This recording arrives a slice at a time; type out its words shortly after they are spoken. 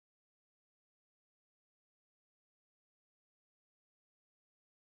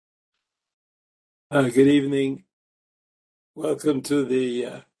Good evening. Welcome to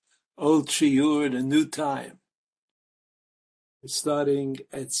the old shiur in a new time. We're starting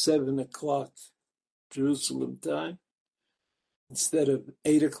at 7 o'clock Jerusalem time instead of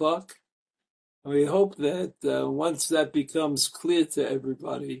 8 o'clock. And we hope that once that becomes clear to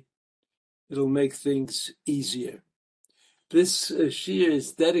everybody, it'll make things easier. This shiur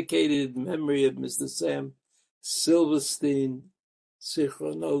is dedicated in memory of Mr. Sam Silverstein,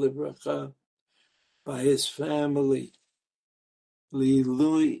 Zichrono Livracha, by his family.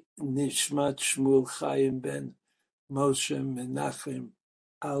 Lilui Nishmat Shmuel Chaim ben Moshe Menachem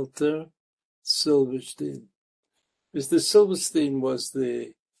Alter Silverstein. Mr. Silverstein was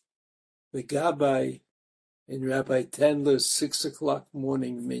the gabbai in Rabbi Tendler's 6 o'clock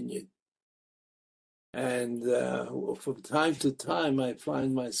morning minyan. And from time to time, I would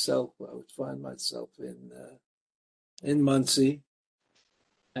find myself in Monsey.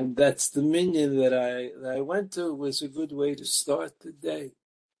 And that's the minyan that I went to. It was a good way to start the day.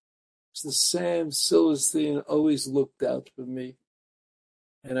 So Sam Silverstein always looked out for me,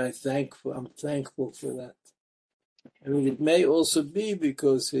 and I'm thankful for that. I mean, it may also be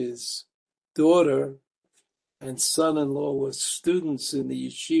because his daughter and son-in-law were students in the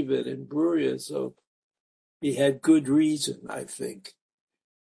yeshiva in Bruriya, so he had good reason, I think,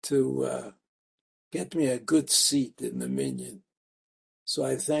 to get me a good seat in the minyan. So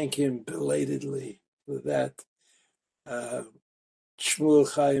I thank him belatedly for that. Shmuel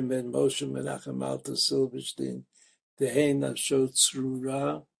Chaim ben Moshe Menachem Alter Silverstein, Tehei Nafsho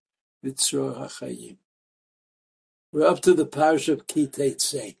Tzrura V'Tzror HaChayim. We're up to the parish of Ki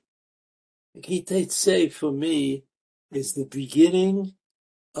Tetze. Ki Tetze, for me, is the beginning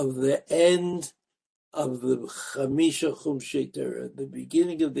of the end of the Chamisha Chumshei Torah, the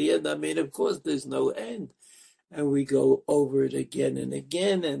beginning of the end. I mean, of course, there's no end. And we go over it again and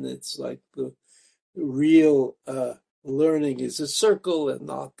again, and it's like the real learning is a circle and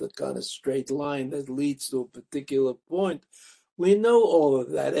not the kind of straight line that leads to a particular point. We know all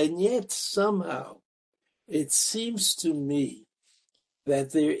of that, and yet somehow it seems to me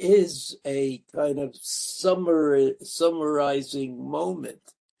that there is a kind of summarizing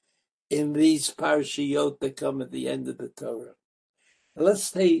moment in these parashiyot that come at the end of the Torah. Now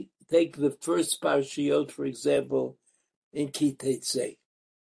let's take the first parashiyot, for example, in Ki Tetze,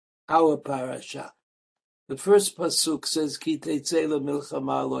 our parasha. The first pasuk says, Ki Tetze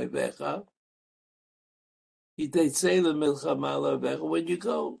le'milchama lo ovecha. Ki Tetze le'milchama lo ovecha. When you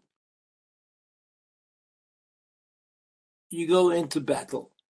go into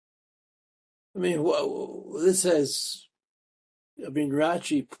battle. I mean, this has,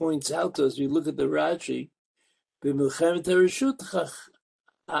 Rashi points out to us, you look at the Rashi,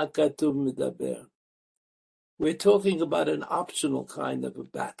 we're talking about an optional kind of a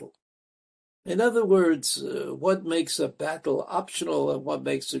battle. In other words, what makes a battle optional and what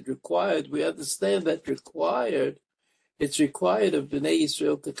makes it required? We understand that it's required of Bnei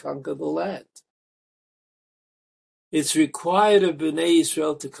Israel to conquer the land. It's required of Bnei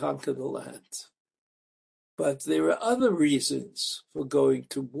Israel to conquer the land. But there are other reasons for going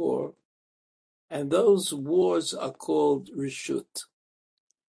to war, and those wars are called reshut.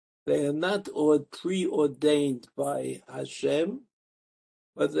 They are not preordained by Hashem,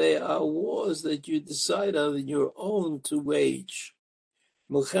 but they are wars that you decide on your own to wage.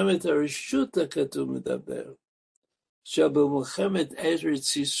 Milchemet hareshut hakatuv medaber, shebemilchemet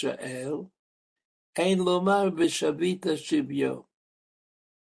Eretz Yisrael ein lomar b'shavita shivyo.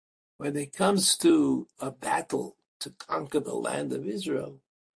 When it comes to a battle to conquer the land of Israel,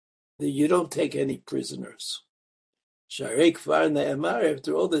 you don't take any prisoners. Sharei kvar ne'emar,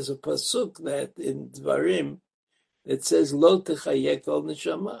 after all, there's a pasuk that in Dvarim that says, Lo techayek al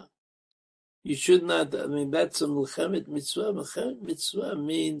neshama. You should not, that's a milchemet mitzvah. Milchemet mitzvah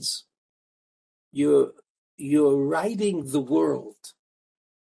means you're righting the world.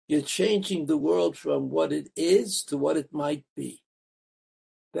 You're changing the world from what it is to what it might be.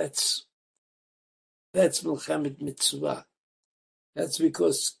 That's milchemet mitzvah. That's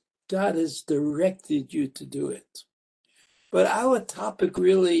because God has directed you to do it. But our topic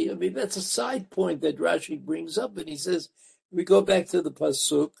really, that's a side point that Rashi brings up, and he says, we go back to the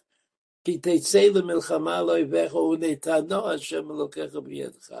pasuk, Ki tetzei le'milchama lo ovecha u'netano Hashem Elokecha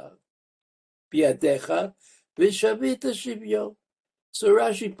biyadecha v'shavita shivyo. So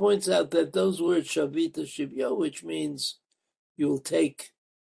Rashi points out that those words shavita shivyo, which means you take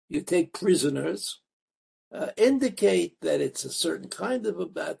prisoners, indicate that it's a certain kind of a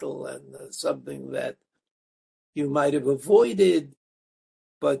battle and something that you might have avoided,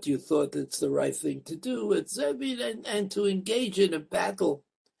 but you thought it's the right thing to do. And to engage in a battle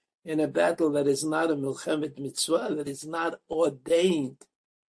in a battle that is not a milchemet mitzvah, that is not ordained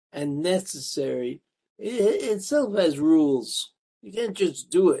and necessary, it itself has rules. You can't just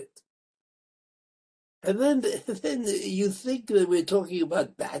do it. And then you think that we're talking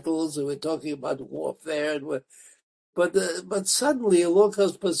about battles and we're talking about warfare, but suddenly along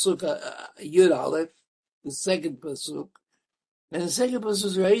comes pasuk Yud Aleph, the second pasuk, and the second pasuk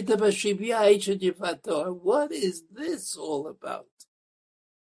is Ra'ita b'shivya eichad yifator. What is this all about?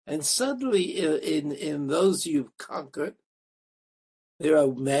 And suddenly, in those you've conquered, there are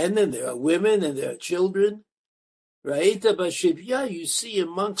men and there are women and there are children. Ra'ita b'shivya, you see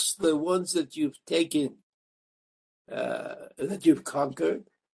amongst the ones that you've taken, that you've conquered,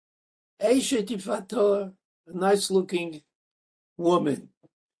 Eishet Yifator, a nice-looking woman.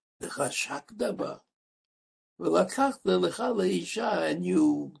 And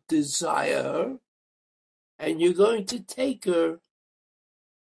you desire her, and you're going to take her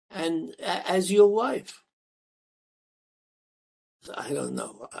and as your wife. I don't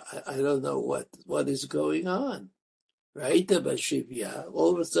know. I don't know what is going on. Right?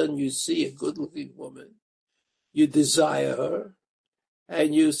 All of a sudden you see a good-looking woman. You desire her,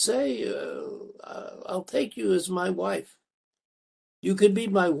 and you say, I'll take you as my wife. You can be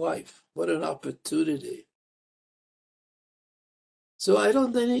my wife. What an opportunity. So I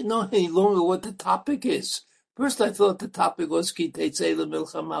don't know any longer what the topic is. First I thought the topic was Ki Tetze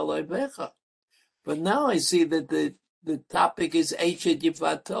L'Milchama Lo'evecha. But now I see that the topic is Eishet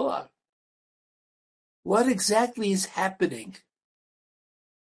Yifat Torah. What exactly is happening?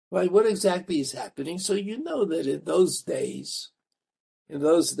 Right, what exactly is happening? So you know that in those days,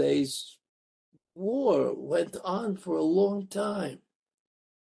 war went on for a long time.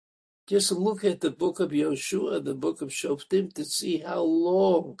 Just look at the book of Yoshua, the book of Shoftim, to see how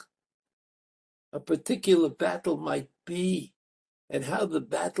long a particular battle might be and how the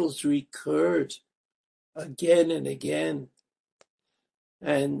battles recurred again and again.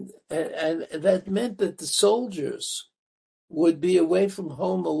 And that meant that the soldiers would be away from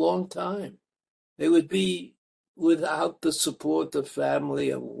home a long time. They would be without the support of family,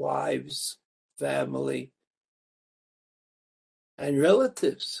 of wives, family, and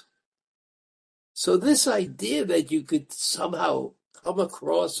relatives. So this idea that you could somehow come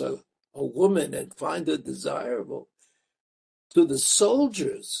across a woman and find her desirable, to the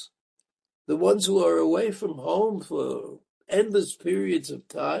soldiers, the ones who are away from home for endless periods of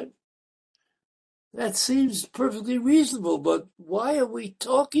time, that seems perfectly reasonable, but why are we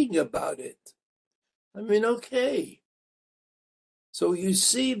talking about it? I mean, okay. So you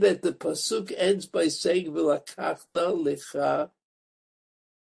see that the pasuk ends by saying, "V'lakachta lecha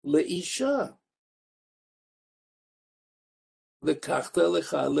leisha." L'kachta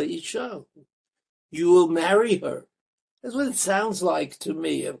lecha leisha. You will marry her. That's what it sounds like to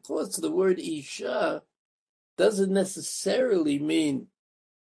me. Of course, the word isha doesn't necessarily mean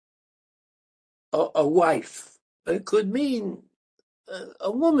a wife. It could mean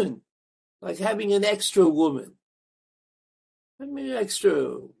a woman, like having an extra woman. I mean,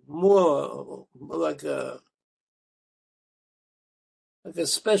 extra, more like a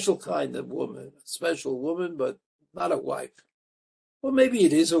special kind of woman, a special woman, but not a wife. Or maybe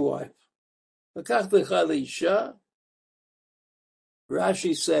it is a wife.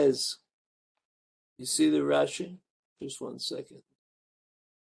 Rashi says, you see the Rashi? Just 1 second.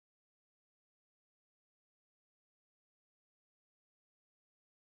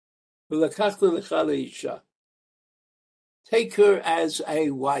 Take her as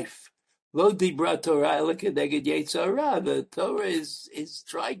a wife. Lo dibra Torah elikadeged yetzara. The Torah is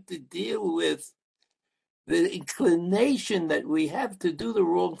trying to deal with the inclination that we have to do the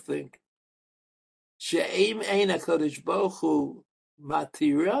wrong thing. She'im ein HaKadosh Baruch Hu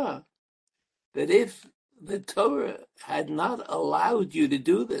matira, that if the Torah had not allowed you to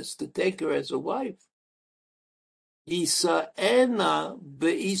do this, to take her as a wife, Yisa'ena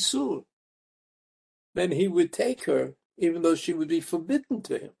be'isur, then he would take her, even though she would be forbidden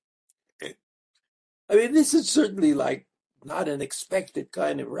to him. I mean, this is certainly like not an expected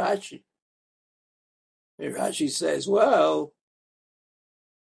kind of Rashi. And Rashi says, well,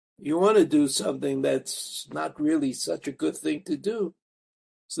 you want to do something that's not really such a good thing to do,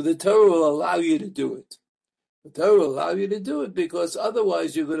 so the Torah will allow you to do it. The Torah will allow you to do it because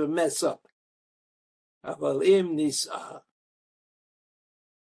otherwise you're going to mess up. But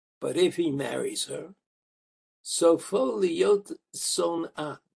if he marries her, so foliyot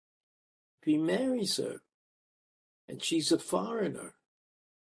son'a. If he marries her, and she's a foreigner,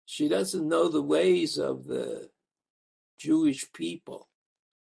 she doesn't know the ways of the Jewish people.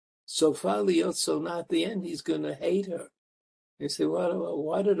 So foliyot son'a, at the end, he's going to hate her. You say,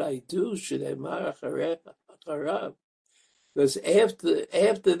 what did I do? Shneimar acharav. Because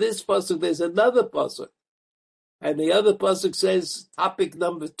after this pasuk, there's another pasuk. And the other pasuk says, topic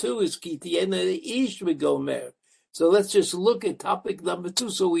number 2 is Ki tiena ish v'gomer. So let's just look at topic number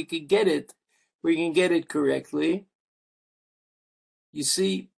 2 so we can get it. We can get it correctly. You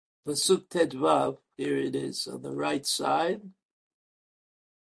see, pasuk Tetvav, here it is on the right side.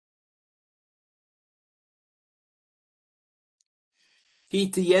 Ki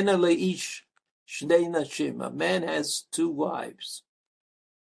tiena leish shnei nashim. A man has 2 wives.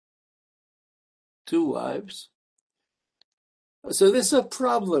 2 wives. So this is a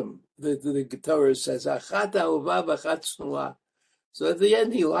problem. The Torah says, Achat ahuva v'achat tznuah. So at the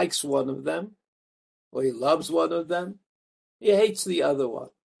end, he likes one of them, or he loves one of them. He hates the other one.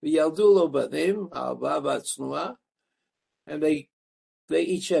 V'yaldu lo banim, ahuva v'tznuah, and they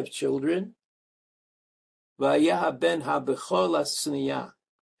each have children. V'ayah ben ha-bechor la-tzniah,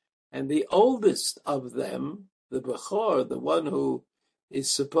 and the oldest of them, the bechor, the one who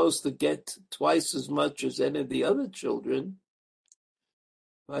is supposed to get twice as much as any of the other children,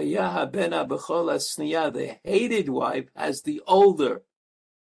 the hated wife has the older.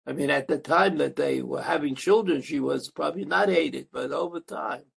 I mean, at the time that they were having children, she was probably not hated, but over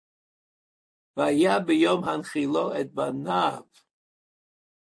time. And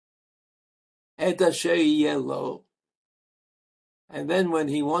then when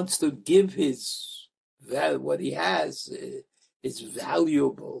he wants to give what he has, his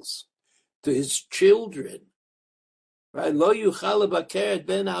valuables, to his children, right? Lo yuchal lebaker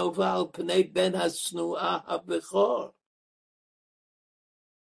ben ha'uva al pnei ben hasnuah habechor.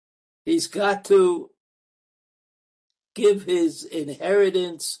 He's got to give his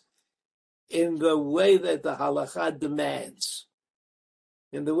inheritance in the way that the halakha demands.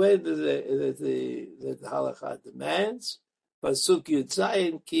 In the way that the halakha demands. Pasuk Yud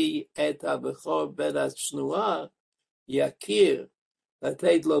Zayin ki et habechor ben hasnuah yakir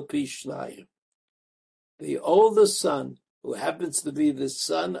lated lo pi shnayim. The older son, who happens to be the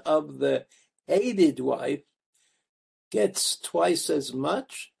son of the hated wife, gets twice as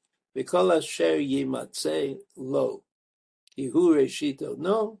much. V'kol asher yimatzeh lo. Kihu reshito,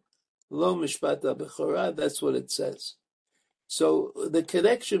 no. Lo mishpat ha-bechorah, that's what it says. So the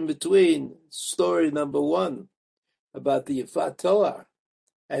connection between story number 1 about the Yifat Toar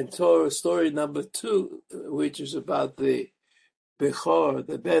and story number 2, which is about the Bechor,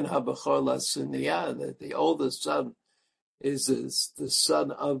 the Ben HaBechor LaSuniyah, that the oldest son is the son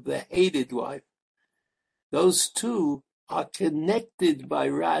of the hated wife. Those two are connected by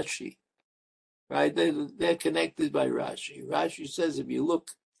Rashi, right? They're connected by Rashi. Rashi says, if you look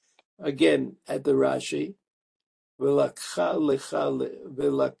again at the Rashi, V'lakachta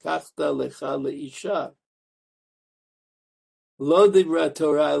lecha leisha. Lo dibra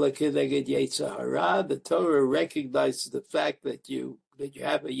Torah lekeneged yetzer hara. The Torah recognizes the fact that you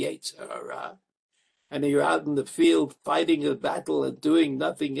have a yetzer hara, and you're out in the field fighting a battle and doing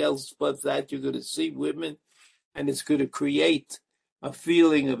nothing else but that. You're going to see women, and it's going to create a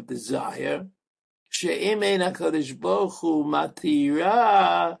feeling of desire. She'im ein HaKadosh Baruch Hu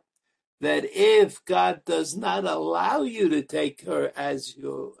matira, that if God does not allow you to take her as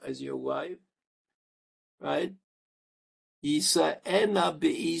your wife, right? Yisa'ena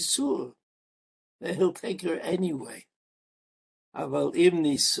be'isur, then he'll take her anyway. Aval im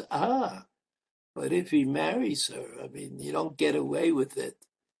nis'ah, but if he marries her, I mean, you don't get away with it.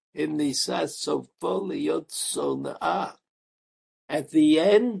 Im nis'ah sofo liyot sona'ah. At the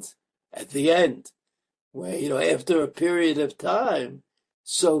end, where, after a period of time,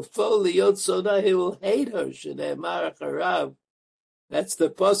 sofo liyot sona'ah, he will hate her. Shneimar acharav. That's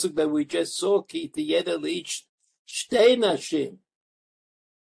the pasuk that we just saw. Ki tiyena lish shtei nashim.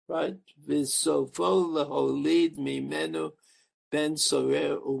 Right? V'sofo leholid mimenu ben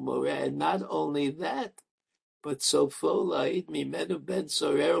sorer umoreh. And not only that, but sofo laid mimenu ben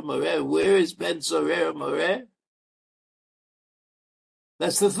sorer umoreh. Where is ben sorer umoreh?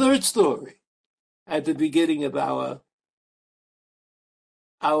 That's the third story at the beginning of our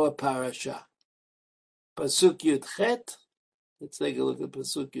parasha. Pasuk Yud Chet. Let's take a look at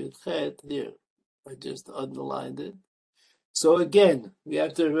Pasuk Yud Chet here. I just underlined it. So again, we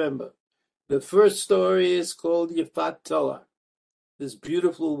have to remember, the first story is called Yifat Toar, this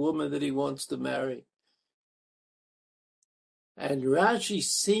beautiful woman that he wants to marry. And Rashi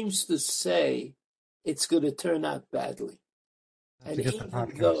seems to say it's going to turn out badly. And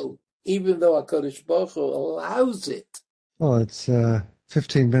even though HaKadosh Baruch Hu allows it. Oh, it's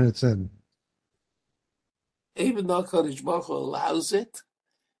 15 minutes in. Even though HaKadosh Baruch Hu allows it,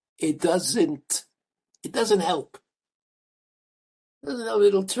 it doesn't help. doesn't know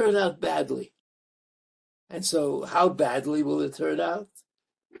it'll turn out badly. And so how badly will it turn out?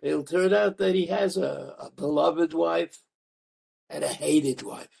 It'll turn out that he has a beloved wife and a hated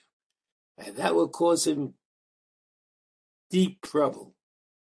wife. And that will cause him deep trouble.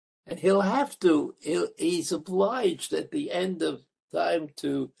 And he's obliged at the end of time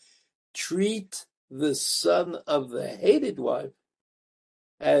to treat the son of the hated wife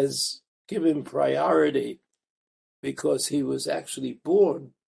as give him priority because he was actually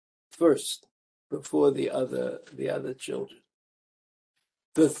born first before the other children.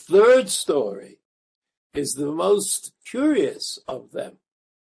 The third story is the most curious of them.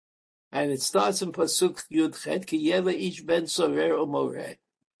 And it starts in Pasuk Yud Chet, Ki Yele Ish Ben Sorer Umoreh.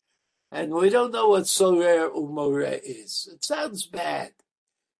 And we don't know what Sorer Umoreh is. It sounds bad.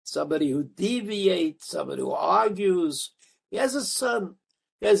 Somebody who deviates, somebody who argues. He has a son.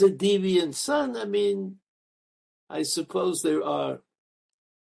 He has a deviant son. I mean, I suppose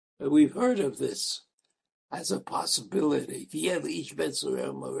we've heard of this as a possibility.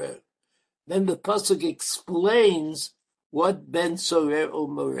 Then the pasuk explains what Ben Sorer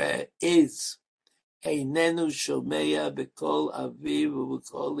Umoreh is. Einenu shomea b'kol aviv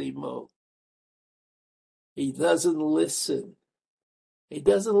u'b'kol imo. He doesn't listen. He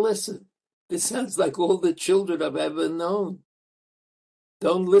doesn't listen. This sounds like all the children I've ever known.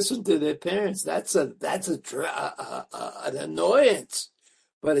 Don't listen to their parents. That's an annoyance,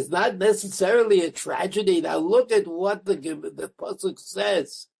 but it's not necessarily a tragedy. Now look at what the pasuk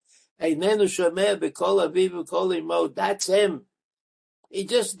says. Einenu shomea b'kol aviv u'b'kol imo. That's him. He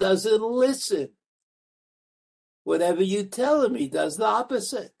just doesn't listen. Whatever you tell him, he does the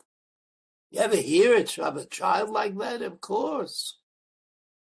opposite. You ever hear it from a child like that? Of course.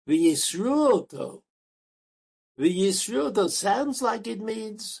 V'yisruoto. V'yisruoto sounds like it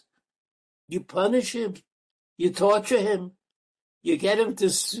means you punish him, you torture him, you get him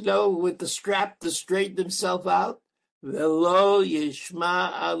to, with the strap to straighten himself out. V'lo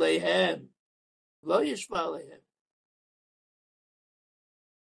yishma alehem. Lo yishma alehem.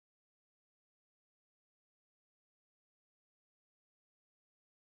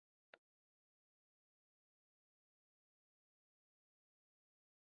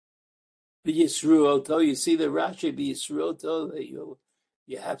 V'yisruoto, you see the Rashi, v'yisruoto, that you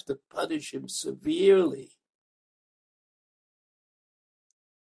have to punish him severely.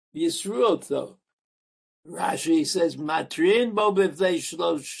 V'yisruoto. Rashi says, matrin bo b'vnei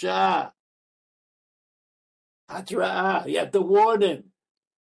shlosha. Hatra'ah, you have to warn him.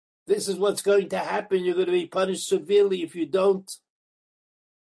 This is what's going to happen. You're going to be punished severely if you don't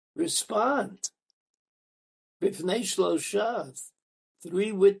respond. B'fnei shlosha.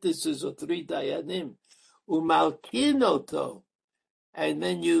 3 witnesses or 3 dayanim. Umalkinoto. And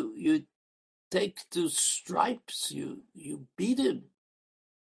then you take 2 stripes. You beat him.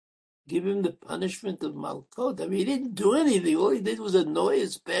 Give him the punishment of malkot. I mean, he didn't do anything. All he did was annoy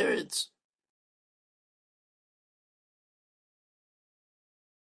his parents.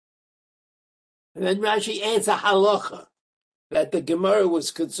 And then Rashi adds a halacha that the Gemara was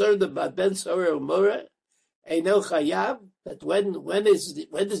concerned about Ben Sorer Umoreh, Eino Chayav, that when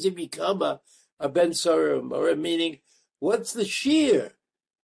does he become a Ben Sorer Umoreh? Meaning, what's the shear?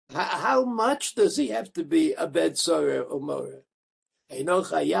 How much does he have to be a Ben Sorer Umoreh? Eino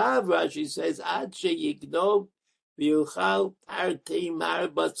Chayav, Rashi says, Ad sheyignob v'yuchal parti mar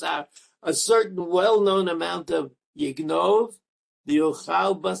basar, a certain well-known amount of yignov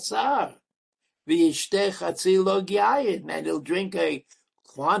v'yuchal basar. And he'll drink a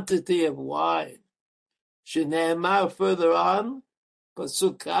quantity of wine. Shene'emar further on,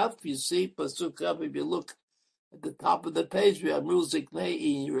 Pasuk Kaf, you see, Pasuk Kaf, if you look at the top of the page,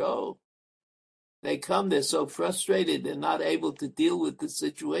 they come, they're so frustrated, they're not able to deal with the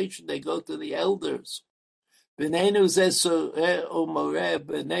situation, they go to the elders. This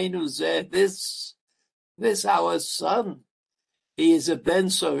our son, he is a Ben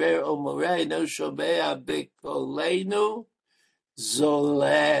Sorer Umoreh, no shomea b'kolenu,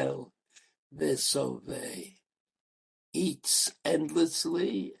 zolel v'sovei. Eats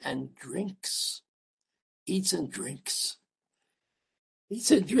endlessly and drinks. Eats and drinks.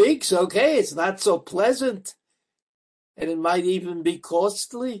 Eats and drinks, okay, it's not so pleasant. And it might even be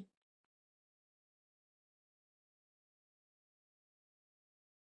costly.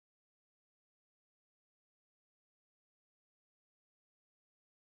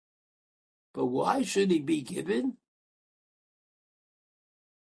 But why should he be given?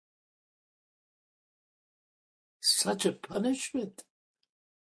 Such a punishment.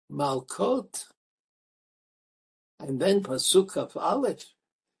 Malkot. And then Pasuk of Aleph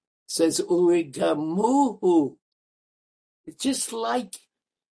says, Urigamuhu. It's just like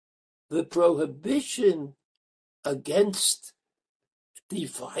the prohibition against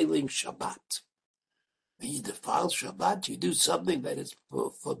defiling Shabbat. When you defile Shabbat, you do something that is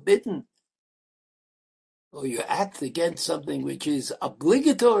forbidden, or you act against something which is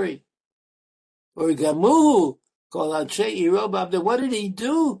obligatory, or gamu, kol anshe irob. What did he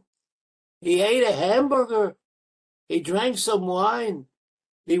do? He ate a hamburger. He drank some wine.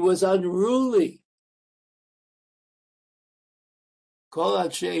 He was unruly. Kol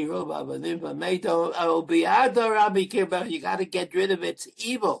anshe irob avanim v'meito obiado. You got to get rid of its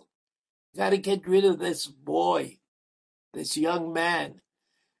evil. You got to get rid of this boy, this young man.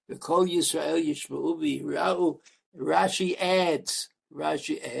 The Kol Yisrael Yishma'u v'yira'u. Rashi adds,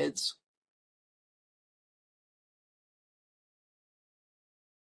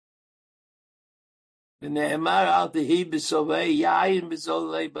 V'ne'emar al tehi b'sovei yayin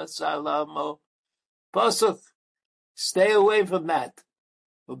b'zolei basar la'amo. Pasuk, stay away from that.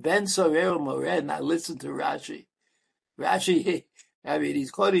 Ben Sorer Moreh, now listen to Rashi. Rashi, I mean,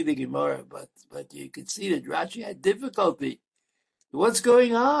 he's quoting the Gemara, but you can see that Rashi had difficulty. What's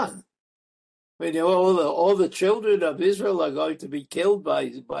going on? I mean, all the children of Israel are going to be killed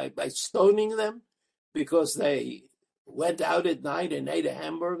by stoning them because they went out at night and ate a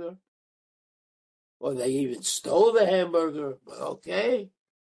hamburger, or they even stole the hamburger. Okay,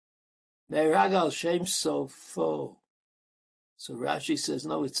 Ne'rag al Shem Sofo. So Rashi says,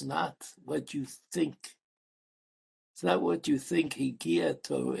 no, it's not what you think. It's not what you think. Higia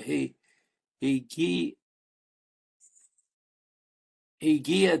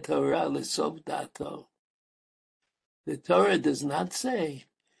Torah l'sof dato. The Torah does not say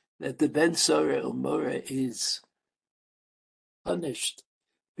that the Ben Sorah Umorah is punished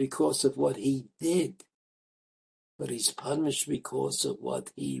because of what he did, but he's punished because of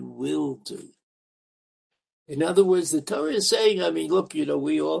what he will do. In other words, the Torah is saying, I mean, look,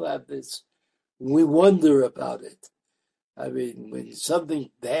 we all have this, we wonder about it. I mean, when something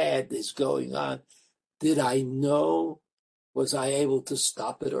bad is going on, did I know? Was I able to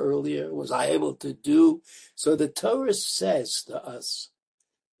stop it earlier? Was I able to do? So the Torah says to us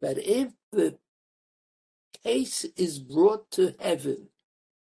that if the case is brought to heaven,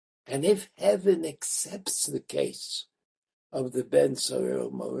 and if heaven accepts the case of the Ben Sorah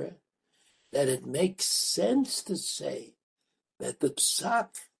Moreh, that it makes sense to say that the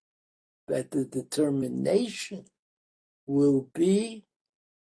psak, that the determination will be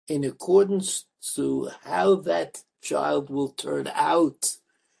in accordance to how that child will turn out,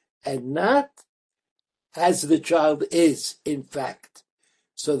 and not as the child is, in fact.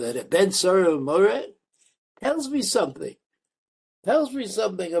 So that a Ben Sorah Moreh tells me something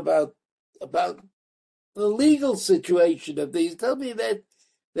about the legal situation of these. Tell me that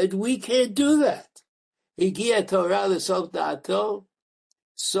we can't do that. Higia Torah l'sof da'ato,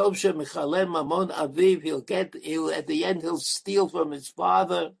 sof shemechalem mamon aviv. He'll at the end he'll steal from his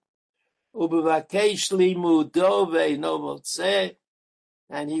father. Ubevakesh limudo ve'ino motzeh,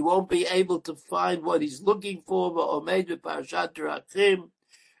 and he won't be able to find what he's looking for. Va'omed b'parashat Drachim,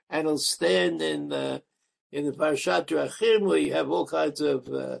 and he'll stand in the Parashat Drachim where you have all kinds of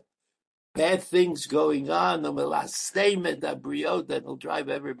bad things going on. The melasteimet abriot, that will drive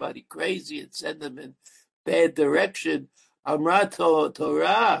everybody crazy and send them in bad direction. Amrat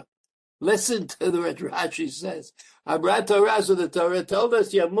Torah. Listen to what Rashi says. Amrat Torah. So the Torah told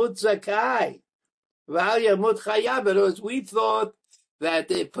us Yamut Zakai, Val Yamut Chayab. But as we thought that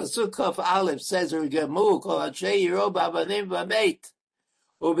the Pasuk of Aleph says Gamu Kol Anshe Yiro B'Avanim V'Meit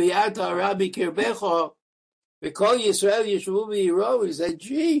U'Biyat Torah B'Kirbecho V'Kol Yisrael Yishvu B'Yiro. He said,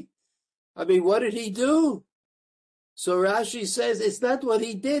 gee, I mean, what did he do? So Rashi says it's not what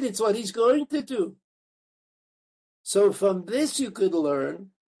he did, it's what he's going to do. So from this you could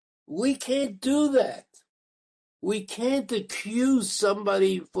learn, we can't do that. We can't accuse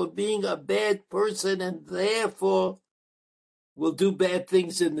somebody for being a bad person and therefore will do bad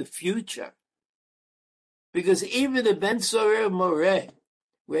things in the future. Because even a Ben Sorah Moreh,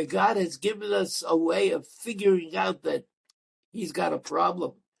 where God has given us a way of figuring out that he's got a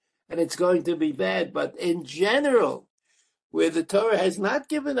problem and it's going to be bad, but in general, where the Torah has not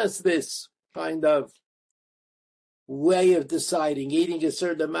given us this kind of way of deciding, eating a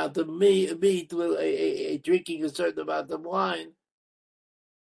certain amount of meat, drinking a certain amount of wine,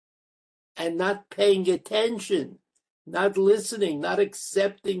 and not paying attention, not listening, not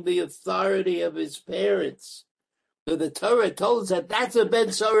accepting the authority of his parents. So the Torah told us that that's a Ben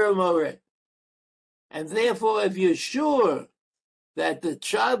Sorah Moreh. And therefore, if you're sure that the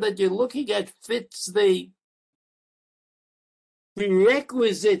child that you're looking at fits the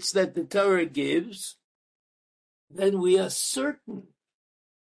prerequisites that the Torah gives, then we're certain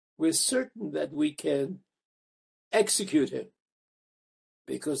that we can execute him,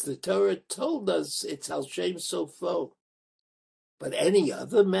 because the Torah told us it's al shem sofo. But any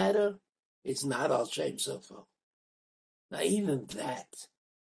other matter is not al shem sofo. Now, even that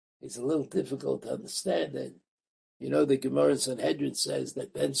is a little difficult to understand. And the Gemara in Sanhedrin says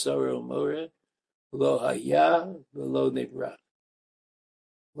that Ben Sora Umora lo haya v'lo nivra,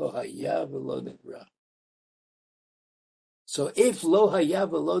 lo haya v'lo nivra. So if lo haya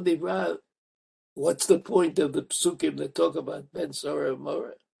v'lo nivra, what's the point of the psukim that talk about Ben Sora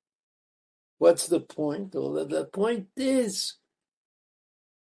Umora? What's the point? Well, the point is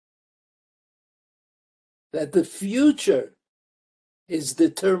that the future is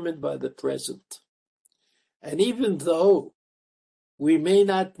determined by the present. And even though we may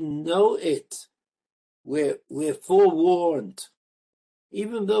not know it, we're forewarned.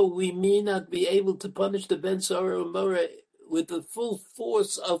 Even though we may not be able to punish the Ben Sora Umora with the full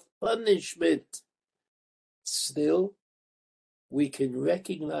force of punishment, still we can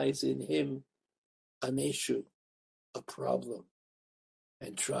recognize in him an issue, a problem,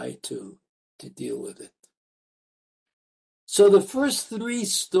 and try to deal with it. So the first three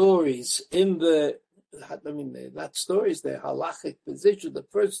stories in not stories, they're halachic positions. The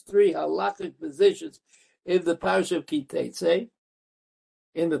first three halachic positions in the Parasha of Tetze,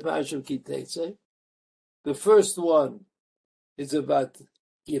 the first one is about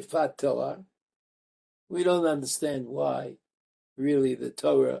Yifat Torah. We don't understand why really the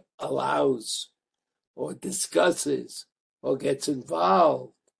Torah allows or discusses or gets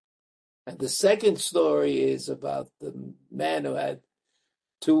involved. And the second story is about the man who had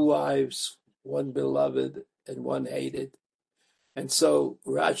two wives, one beloved and one hated. And so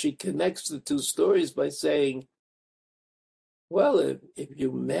Rashi connects the two stories by saying, well, if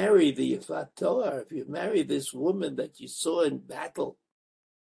you marry the Yifat Torah, if you marry this woman that you saw in battle,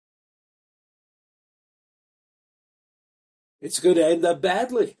 it's going to end up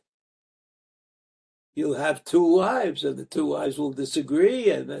badly. You'll have two wives, and the two wives will disagree,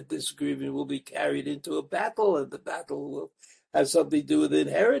 and that disagreement will be carried into a battle, and the battle will have something to do with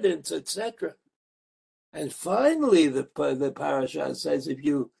inheritance, etc. And finally, the parasha says, if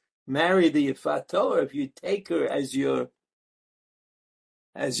you marry the Yifat Torah, if you take her as your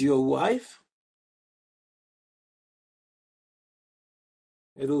wife,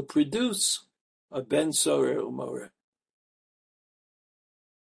 it'll produce a Ben Sora Umora.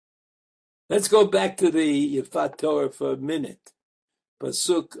 Let's go back to the Yifat Torah for a minute.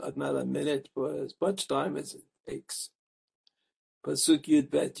 Pasuk, not a minute, for as much time as it takes. Pasuk Yud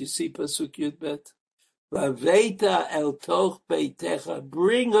Bet. You see Pasuk Yud Bet? Vaveita el toch beitecha.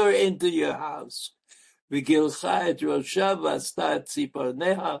 Bring her into your house. V'gilcha et rosha v'asta et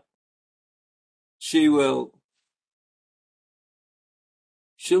tziparneha. She'll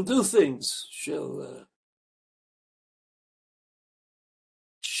do things. She'll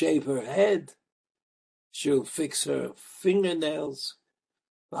shave her head. She'll fix her fingernails.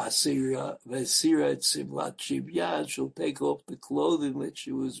 Vasira et simlat shivya. She'll take off the clothing that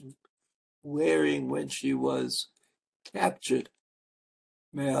she was wearing when she was captured.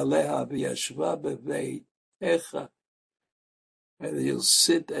 Me'aleha v'yashva beveitecha. And you'll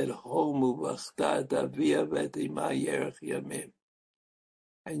sit at home uvachta et avia v'et ima yerech yamim.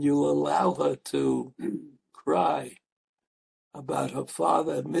 And you'll allow her to cry about her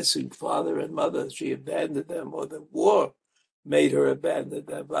father, missing father and mother. She abandoned them, or the war made her abandon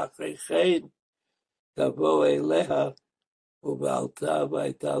them. V'achrechein tavo eleha uvalta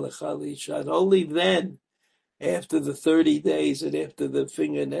v'ayta lecha l'isha. And only then, after the 30 days, and after the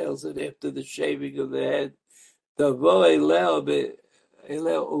fingernails, and after the shaving of the head, tavo eleha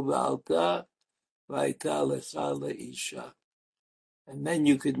uvalta v'ayta lecha l'isha. And then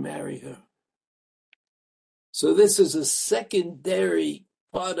you could marry her. So this is a secondary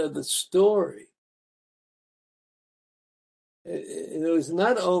part of the story. It was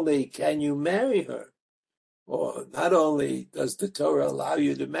not only can you marry her, or not only does the Torah allow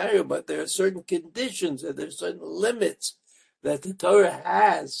you to marry her, but there are certain conditions and there are certain limits that the Torah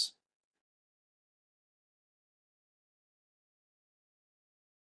has.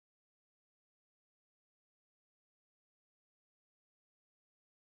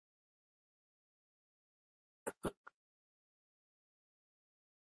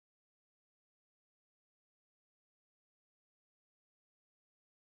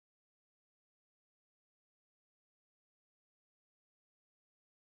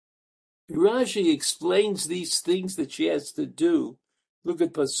 Rashi explains these things that she has to do. Look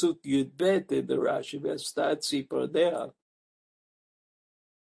at Pasuk Yud Bet in the Rashi, V'astat tziparneha.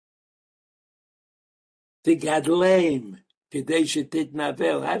 The Gadleim, Kadesha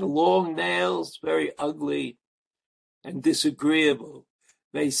Titnavel, had long nails, very ugly and disagreeable.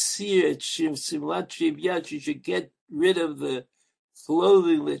 They see it, Simlat Shivya, she should get rid of the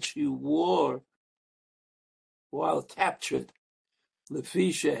clothing that she wore while captured.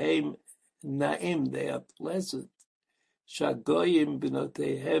 Lefisha Haim Naim, they are pleasant. Shagoyim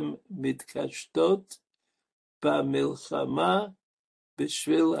b'notehem mitkashtot b'milchama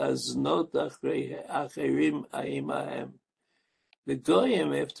b'shvil haznot acherim aimahem. The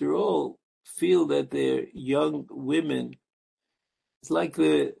Goyim, after all, feel that they're young women. It's like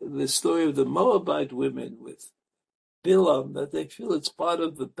the story of the Moabite women with Bilam, that they feel it's part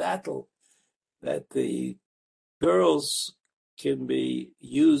of the battle, that the girls can be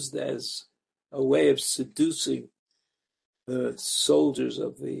used as a way of seducing the soldiers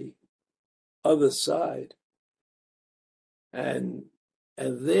of the other side. And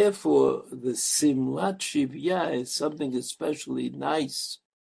therefore the Simlat Shivya is something especially nice.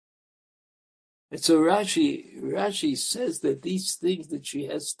 And so Rashi says that these things that she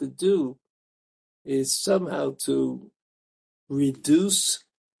has to do is somehow to reduce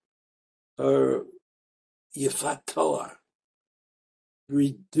her Yifat Toar,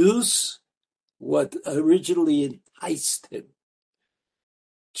 reduce what originally enticed him,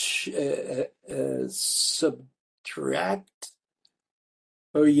 subtract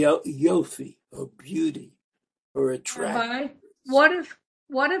her yofi, her beauty, her attraction. Rabbi, what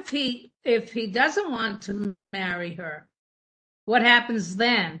if he doesn't want to marry her? What happens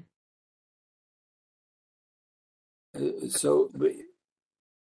then? So,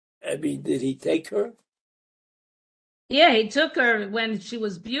 I mean, did he take her? Yeah, he took her when she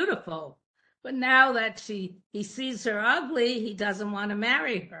was beautiful, but now that he sees her ugly, he doesn't want to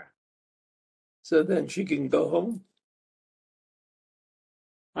marry her. So then she can go home?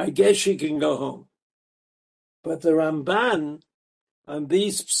 I guess she can go home. But the Ramban on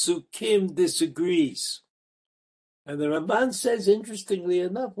these psukim disagrees. And the Ramban says, interestingly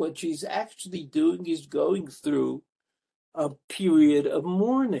enough, what she's actually doing is going through a period of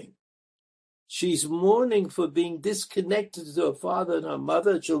mourning. She's mourning for being disconnected to her father and her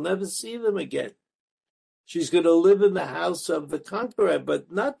mother. She'll never see them again. She's going to live in the house of the conqueror, but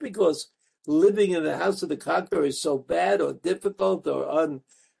not because living in the house of the conqueror is so bad or difficult or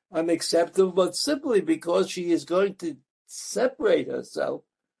unacceptable, but simply because she is going to separate herself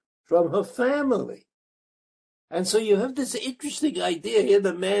from her family. And so you have this interesting idea here.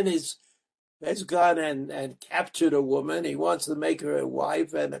 The man has gone and captured a woman. He wants to make her a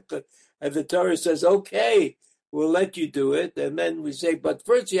wife, and the Torah says, okay, we'll let you do it. And then we say, but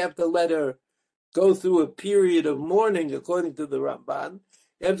first you have to let her go through a period of mourning, according to the Ramban.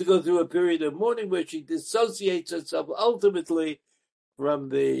 You have to go through a period of mourning where she dissociates herself ultimately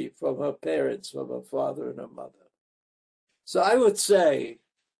from her parents, from her father and her mother. So I would say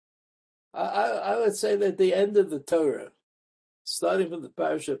that at the end of the Torah, starting from the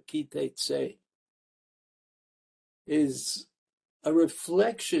parish of Ki Tetze, is a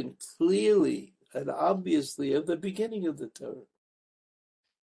reflection clearly and obviously of the beginning of the Torah.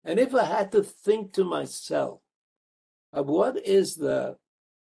 And if I had to think to myself of what is the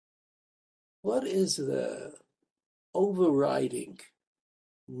overriding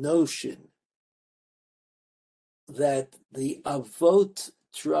notion that the Avot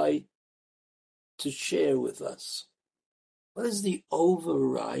try to share with us, what is the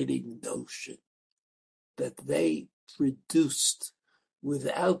overriding notion that they produced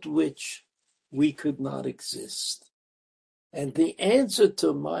without which we could not exist? And the answer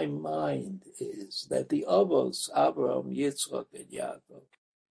to my mind is that the Avos, Abraham, Yitzchak, and Yaakov,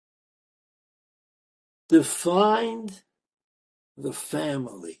 defined the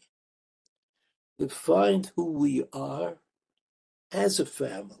family, defined who we are as a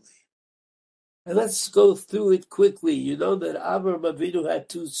family. And let's go through it quickly. You know that Abraham Avinu had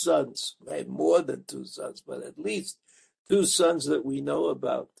two sons, had more than two sons, but at least two sons that we know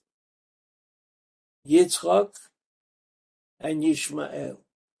about, Yitzchak and Yishmael.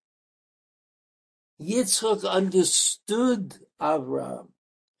 Yitzchak understood Abraham.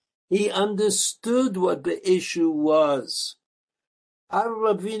 He understood what the issue was.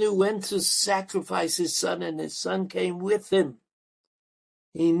 Abraham Avinu went to sacrifice his son, and his son came with him.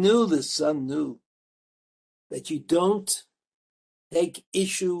 The son knew that you don't take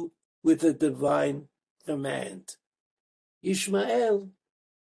issue with a divine command. Ishmael,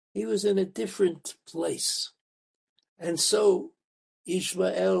 he was in a different place. And so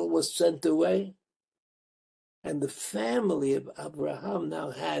Ishmael was sent away, and the family of Abraham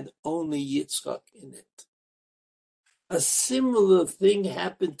now had only Yitzchak in it. A similar thing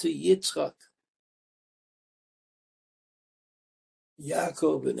happened to Yitzchak.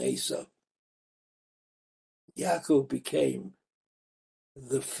 Yaakov and Esau. Yaakov became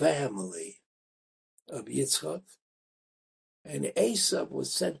the family of Yitzchak, and Esau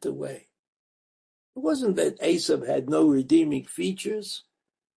was sent away. It wasn't that Esau had no redeeming features.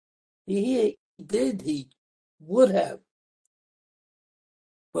 He did, he would have.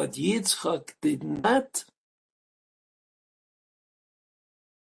 But Yitzchak did not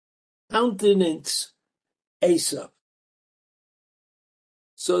countenance Esau.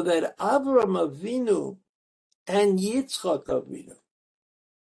 So that Avraham Avinu and Yitzchak Avinu,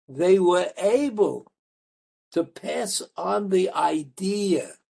 they were able to pass on the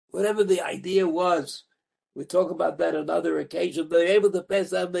idea, whatever the idea was. We talk about that on other occasions. They were able to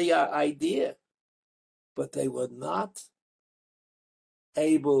pass on the idea, but they were not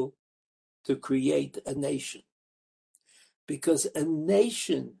able to create a nation, because a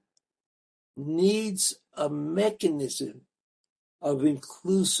nation needs a mechanism of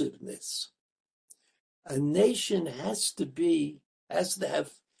inclusiveness. A nation has to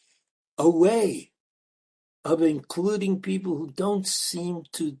have a way of including people who don't seem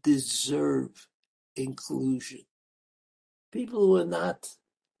to deserve inclusion. People who are not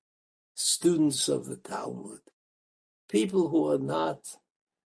students of the Talmud. People who are not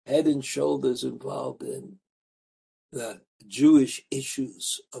head and shoulders involved in the Jewish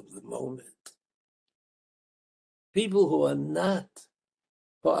issues of the moment. People who are not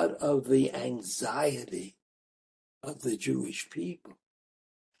part of the anxiety of the Jewish people.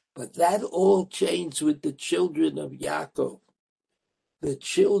 But that all changed with the children of Yaakov. The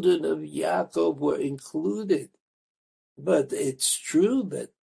children of Yaakov were included. But it's true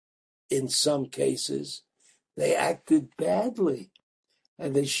that in some cases they acted badly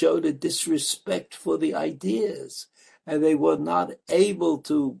and they showed a disrespect for the ideas, and they were not able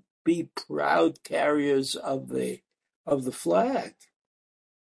to be proud carriers of the flag.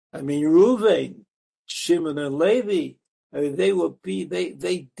 I mean, Reuven, Shimon, and Levi, I mean,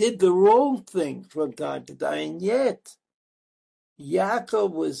 they did the wrong thing from time to time, and yet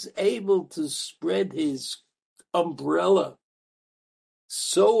Yaakov was able to spread his umbrella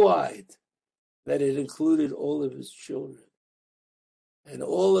so wide that it included all of his children. And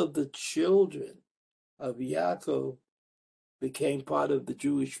all of the children of Yaakov became part of the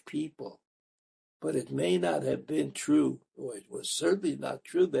Jewish people. But it may not have been true, or it was certainly not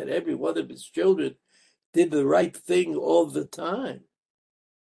true, that every one of his children did the right thing all the time.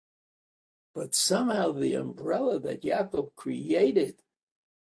 But somehow the umbrella that Yaakov created,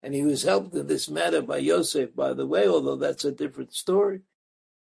 and he was helped in this matter by Yosef, by the way, although that's a different story.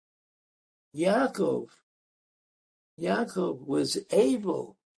 Yaakov was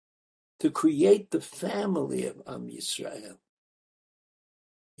able to create the family of Am Yisrael.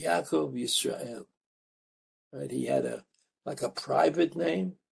 Yaakov Yisrael. Right? He had a private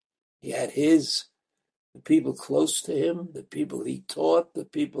name. He had the people close to him, the people he taught, the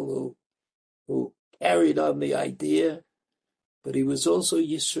people who carried on the idea. But he was also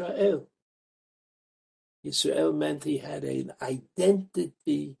Yisrael. Yisrael meant he had an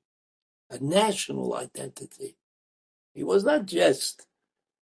identity, a national identity. He was not just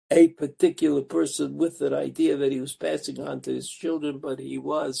a particular person with an idea that he was passing on to his children, but he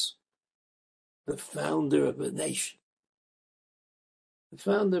was the founder of a nation. The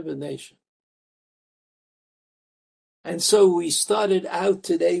founder of a nation. And so we started out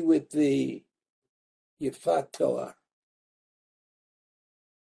today with the Yifat Torah.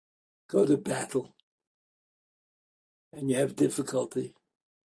 Go to battle, and you have difficulty.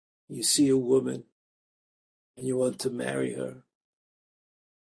 You see a woman, and you want to marry her.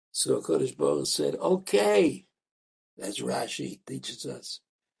 So Kodesh Baruch said, okay, as Rashi teaches us,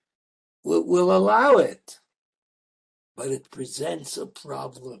 we'll allow it, but it presents a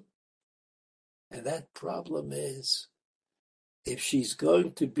problem. And that problem is, if she's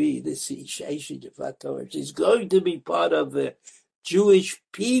going to be, if she's going to be part of the Jewish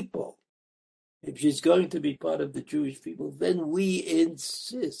people, if she's going to be part of the Jewish people, then we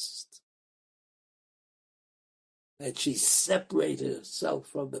insist that she separate herself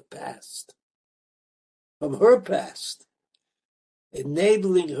from the past, from her past,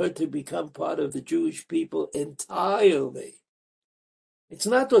 enabling her to become part of the Jewish people entirely. It's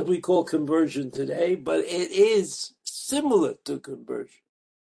not what we call conversion today, but it is similar to conversion.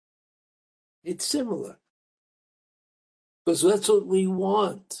 It's similar. Because that's what we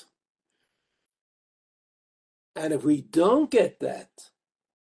want. And if we don't get that,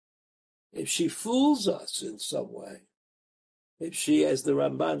 if she fools us in some way, if she, as the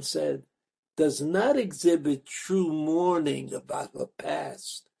Ramban said, does not exhibit true mourning about her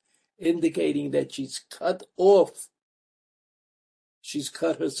past, indicating that she's cut off she's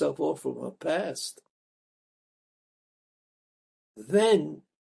cut herself off from her past, then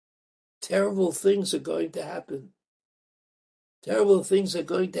terrible things are going to happen. Terrible things are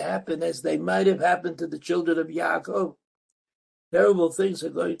going to happen as they might have happened to the children of Yaakov. Terrible things are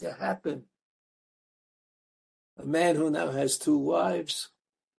going to happen. A man who now has 2 wives,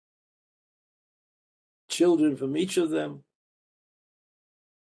 children from each of them,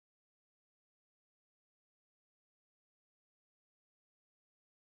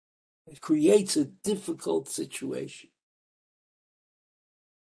 it creates a difficult situation.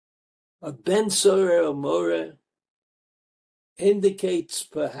 A ben sorer or more indicates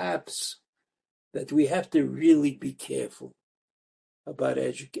perhaps that we have to really be careful about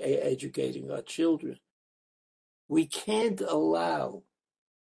educating our children. We can't allow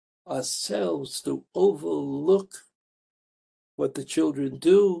ourselves to overlook what the children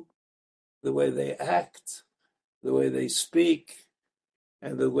do, the way they act, the way they speak,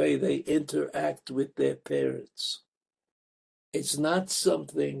 and the way they interact with their parents. It's not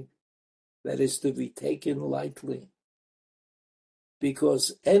something that is to be taken lightly,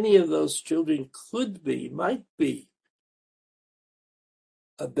 because any of those children might be,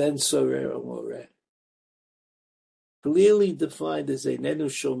 a ben sorer or more, clearly defined as a nenu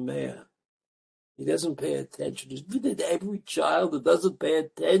shomea. He doesn't pay attention. Isn't it every child that doesn't pay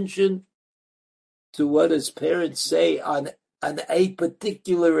attention to what his parents say on a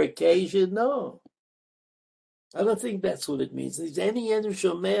particular occasion? No. I don't think that's what it means. Any nenu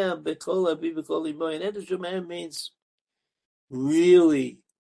shomea b'kol aviv b'kol imo. Nenu shomea means really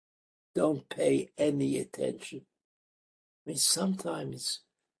don't pay any attention. I mean, sometimes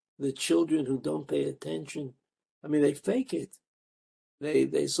the children who don't pay attention, I mean, they fake it.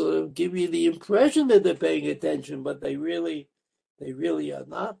 They sort of give you the impression that they're paying attention, but they really are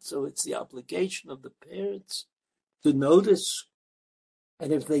not. So it's the obligation of the parents to notice.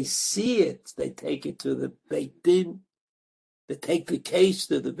 And if they see it, they take it to the Beit Din. They take the case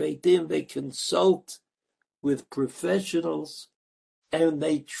to the Beit Din. They consult with professionals, and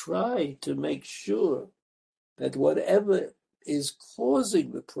they try to make sure that whatever is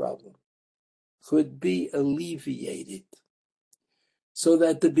causing the problem could be alleviated. So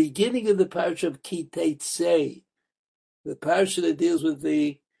that the beginning of the parasha of Ki Tetze, the parasha that deals with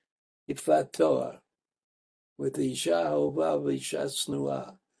the Ifat Torah, with the Isha Ha'ova, Isha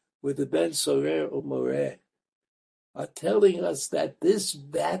Snua, with the Ben Sorer or Moreh, are telling us that this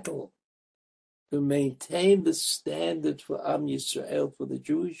battle to maintain the standard for Am Yisrael, for the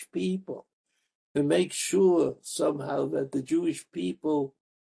Jewish people, to make sure somehow that the Jewish people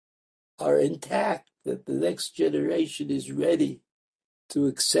are intact, that the next generation is ready to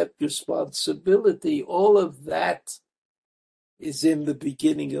accept responsibility. All of that is in the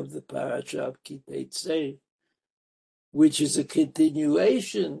beginning of the parasha of Ki Tetze, which is a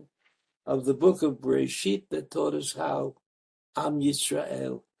continuation of the book of Bereshit that taught us how Am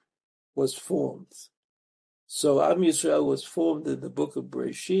Yisrael was formed. So Am Yisrael was formed in the book of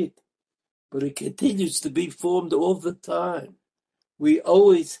Bereshit, but it continues to be formed all the time. We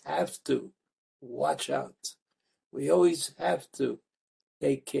always have to watch out. We always have to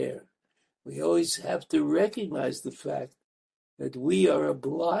take care. We always have to recognize the fact that we are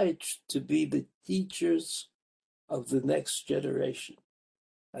obliged to be the teachers of the next generation.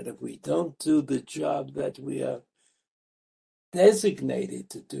 And if we don't do the job that we are designated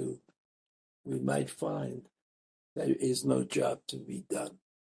to do, we might find there is no job to be done.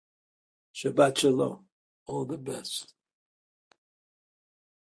 Shabbat Shalom. All the best.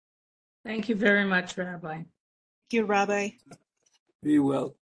 Thank you very much, Rabbi. Thank you, Rabbi. Be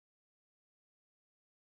well.